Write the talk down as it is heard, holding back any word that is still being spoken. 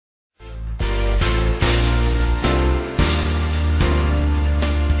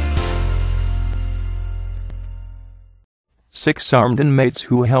6 armed inmates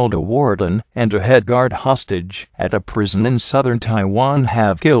who held a warden and a head guard hostage at a prison in southern Taiwan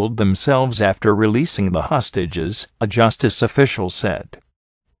have killed themselves after releasing the hostages, a justice official said.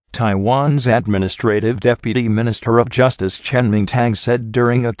 Taiwan's Administrative Deputy Minister of Justice Chen Mingtang said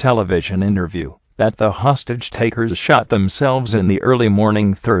during a television interview that the hostage-takers shot themselves in the early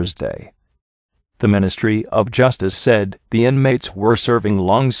morning Thursday. The Ministry of Justice said the inmates were serving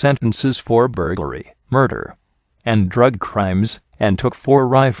long sentences for burglary, murder, and drug crimes, and took 4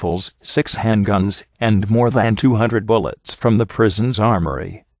 rifles, 6 handguns, and more than 200 bullets from the prison's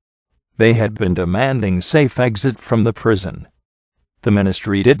armory. They had been demanding safe exit from the prison. The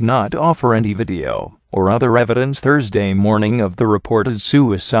ministry did not offer any video or other evidence Thursday morning of the reported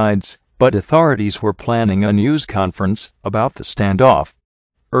suicides, but authorities were planning a news conference about the standoff.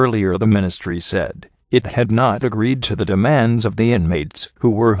 Earlier the ministry said it had not agreed to the demands of the inmates who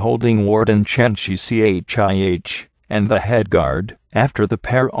were holding Warden Chen Chih and the head guard, after the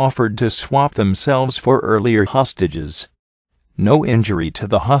pair offered to swap themselves for earlier hostages. No injury to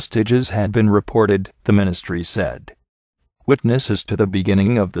the hostages had been reported, the ministry said. Witnesses to the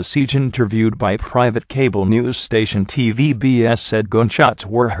beginning of the siege interviewed by private cable news station TVBS said gunshots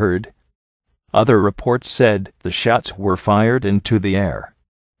were heard. Other reports said the shots were fired into the air.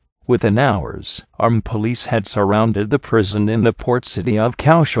 Within hours, armed police had surrounded the prison in the port city of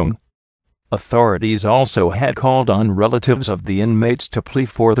Kaohsiung. Authorities also had called on relatives of the inmates to plead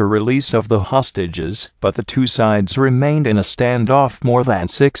for the release of the hostages, but the two sides remained in a standoff more than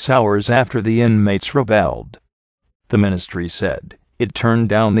 6 hours after the inmates rebelled. The ministry said it turned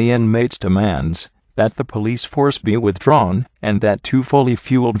down the inmates' demands that the police force be withdrawn and that 2 fully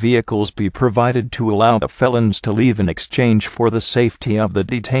fueled vehicles be provided to allow the felons to leave in exchange for the safety of the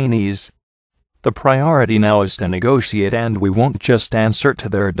detainees. The priority now is to negotiate, and we won't just answer to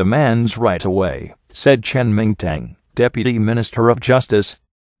their demands right away, said Chen Mingtang, Deputy Minister of Justice.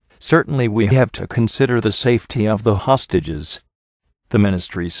 Certainly we have to consider the safety of the hostages. The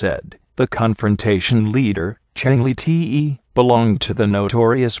ministry said the confrontation leader, Cheng Li-Te, belonged to the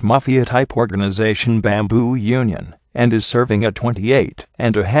notorious mafia-type organization Bamboo Union, and is serving a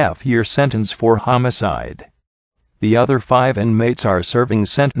 28.5-year sentence for homicide. The other 5 inmates are serving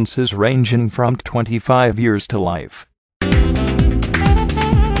sentences ranging from 25 years to life.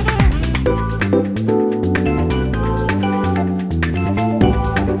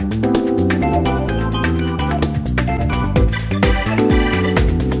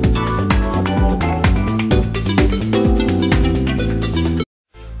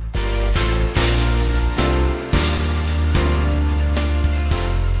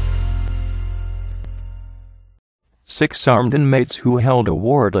 Six armed inmates who held a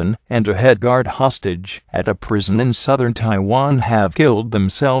warden and a head guard hostage at a prison in southern Taiwan have killed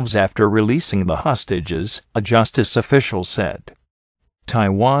themselves after releasing the hostages, a justice official said.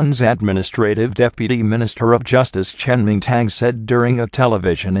 Taiwan's Administrative Deputy Minister of Justice Chen Mingtang said during a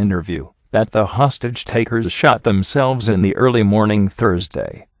television interview that the hostage-takers shot themselves in the early morning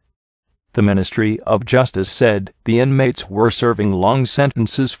Thursday. The Ministry of Justice said the inmates were serving long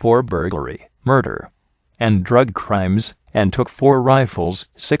sentences for burglary, murder, and drug crimes, and took 4 rifles,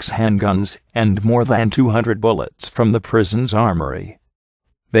 6 handguns, and more than 200 bullets from the prison's armory.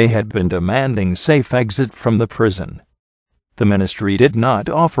 They had been demanding safe exit from the prison. The ministry did not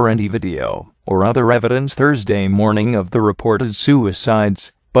offer any video or other evidence Thursday morning of the reported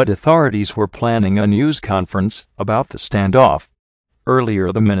suicides, but authorities were planning a news conference about the standoff.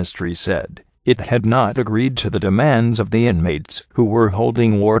 Earlier the ministry said it had not agreed to the demands of the inmates who were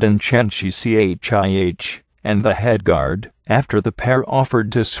holding Warden Chen Chih and the head guard, after the pair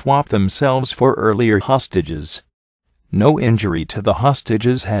offered to swap themselves for earlier hostages. No injury to the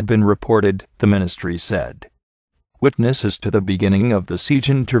hostages had been reported, the ministry said. Witnesses to the beginning of the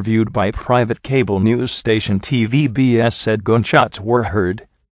siege interviewed by private cable news station TVBS said gunshots were heard.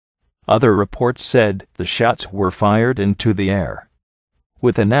 Other reports said the shots were fired into the air.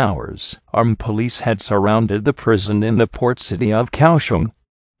 Within hours, armed police had surrounded the prison in the port city of Kaohsiung.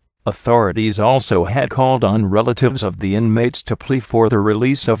 Authorities also had called on relatives of the inmates to plead for the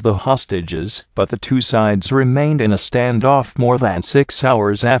release of the hostages, but the two sides remained in a standoff more than 6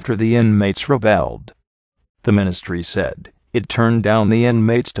 hours after the inmates rebelled. The ministry said it turned down the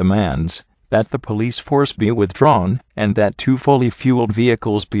inmates' demands that the police force be withdrawn and that 2 fully fueled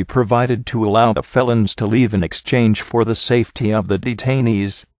vehicles be provided to allow the felons to leave in exchange for the safety of the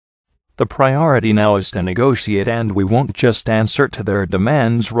detainees. The priority now is to negotiate, and we won't just answer to their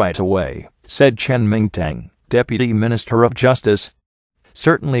demands right away, said Chen Mingtang, Deputy Minister of Justice.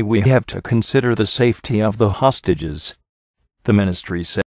 Certainly we have to consider the safety of the hostages. The ministry said